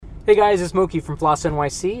Hey guys, it's Mookie from Floss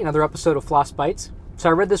NYC, another episode of Floss Bites. So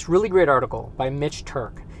I read this really great article by Mitch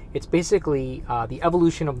Turk. It's basically the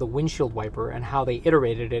evolution of the windshield wiper and how they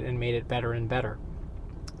iterated it and made it better and better.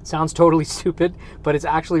 It sounds totally stupid, but it's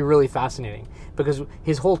actually really fascinating because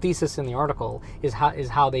his whole thesis in the article is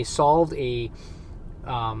how they solved they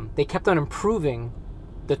kept on improving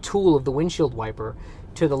the tool of the windshield wiper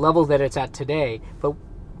to the level that it's at today, but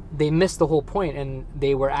they missed the whole point and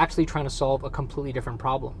they were actually trying to solve a completely different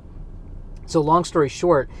problem. So long story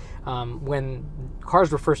short, when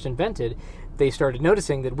cars were first invented, they started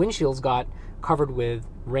noticing that windshields got covered with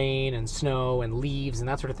rain and snow and leaves and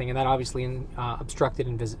that sort of thing, and that obviously obstructed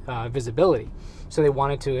visibility. So they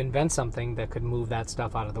wanted to invent something that could move that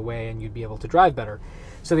stuff out of the way and you'd be able to drive better.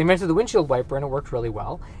 So they invented the windshield wiper and it worked really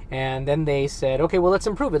well. And then they said, okay, well, let's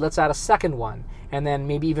improve it. Let's add a second one. And then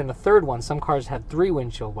maybe even a third one. Some cars had 3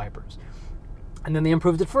 windshield wipers. And then they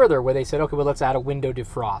improved it further where they said, okay, well, let's add a window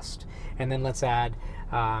defrost. And then let's add,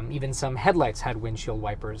 even some headlights had windshield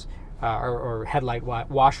wipers or headlight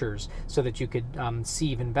washers so that you could see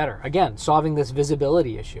even better. Again, solving this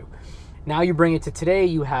visibility issue. Now you bring it to today,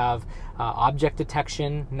 you have object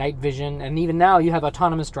detection, night vision, and even now you have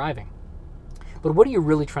autonomous driving. But what are you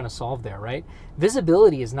really trying to solve there, right?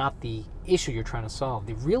 Visibility is not the issue you're trying to solve.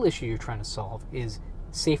 The real issue you're trying to solve is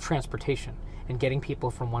safe transportation and getting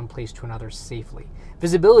people from one place to another safely.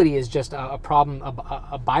 Visibility is just a problem,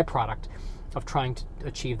 a byproduct of trying to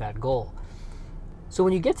achieve that goal. So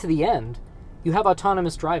when you get to the end, you have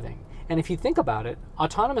autonomous driving. And if you think about it,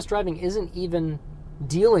 autonomous driving isn't even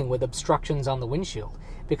dealing with obstructions on the windshield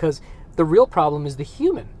because the real problem is the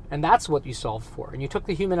human. And that's what you solved for. And you took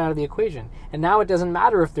the human out of the equation. And now it doesn't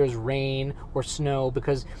matter if there's rain or snow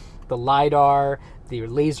because the LiDAR, the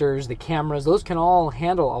lasers, the cameras, those can all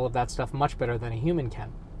handle all of that stuff much better than a human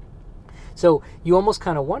can. So you almost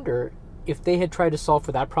kind of wonder if they had tried to solve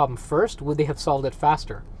for that problem first, would they have solved it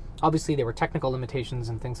faster? Obviously, there were technical limitations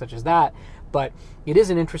and things such as that, but it is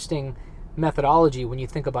an interesting methodology when you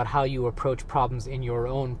think about how you approach problems in your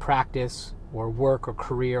own practice or work or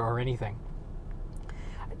career or anything.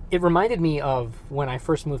 It reminded me of when I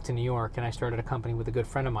first moved to New York and I started a company with a good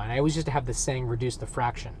friend of mine. I always used to have this saying, reduce the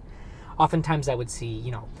fraction. Oftentimes I would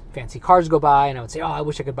see, fancy cars go by and I would say, oh, I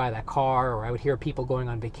wish I could buy that car. Or I would hear people going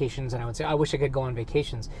on vacations and I would say, I wish I could go on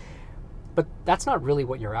vacations. But that's not really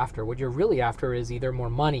what you're after. What you're really after is either more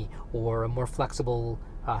money or a more flexible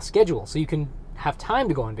schedule so you can have time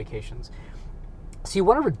to go on vacations. So you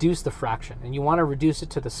want to reduce the fraction and you want to reduce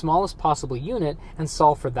it to the smallest possible unit and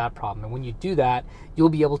solve for that problem. And when you do that, you'll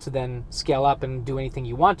be able to then scale up and do anything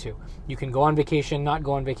you want to. You can go on vacation, not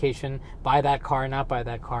go on vacation, buy that car, not buy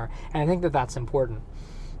that car. And I think that that's important.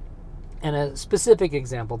 And a specific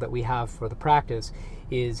example that we have for the practice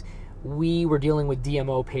is we were dealing with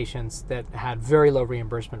DMO patients that had very low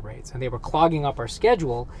reimbursement rates and they were clogging up our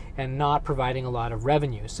schedule and not providing a lot of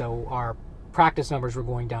revenue. So our practice numbers were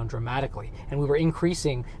going down dramatically and we were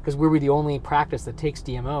increasing because we were the only practice that takes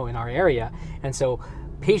DMO in our area, and so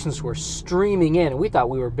patients were streaming in and we thought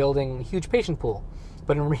we were building a huge patient pool,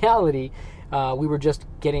 but in reality we were just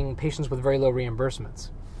getting patients with very low reimbursements.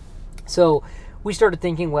 So we started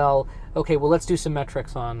thinking, let's do some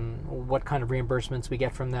metrics on what kind of reimbursements we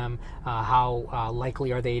get from them, how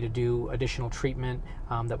likely are they to do additional treatment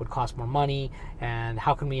that would cost more money, and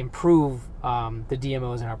how can we improve the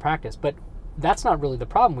DMOs in our practice. But that's not really the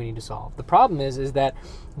problem we need to solve. The problem is that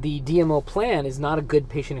the DMO plan is not a good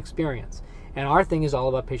patient experience. And our thing is all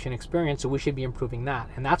about patient experience, so we should be improving that.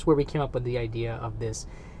 And that's where we came up with the idea of this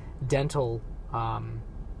dental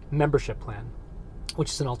membership plan, which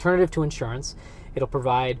is an alternative to insurance. It'll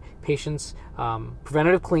provide patients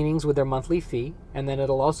preventative cleanings with their monthly fee, and then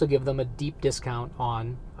it'll also give them a deep discount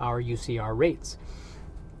on our UCR rates.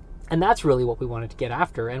 And that's really what we wanted to get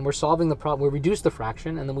after. And we're solving the problem. We reduce the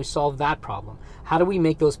fraction, and then we solve that problem. How do we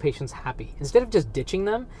make those patients happy? Instead of just ditching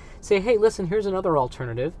them, say, hey, listen, here's another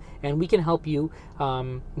alternative, and we can help you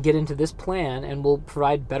get into this plan, and we'll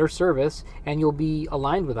provide better service, and you'll be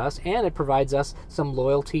aligned with us, and it provides us some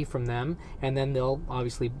loyalty from them, and then they'll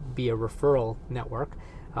obviously be a referral network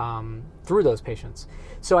through those patients.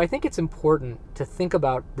 So I think it's important to think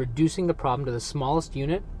about reducing the problem to the smallest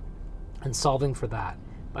unit and solving for that.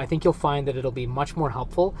 I think you'll find that it'll be much more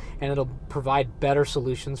helpful and it'll provide better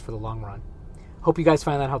solutions for the long run. Hope you guys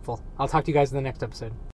find that helpful. I'll talk to you guys in the next episode.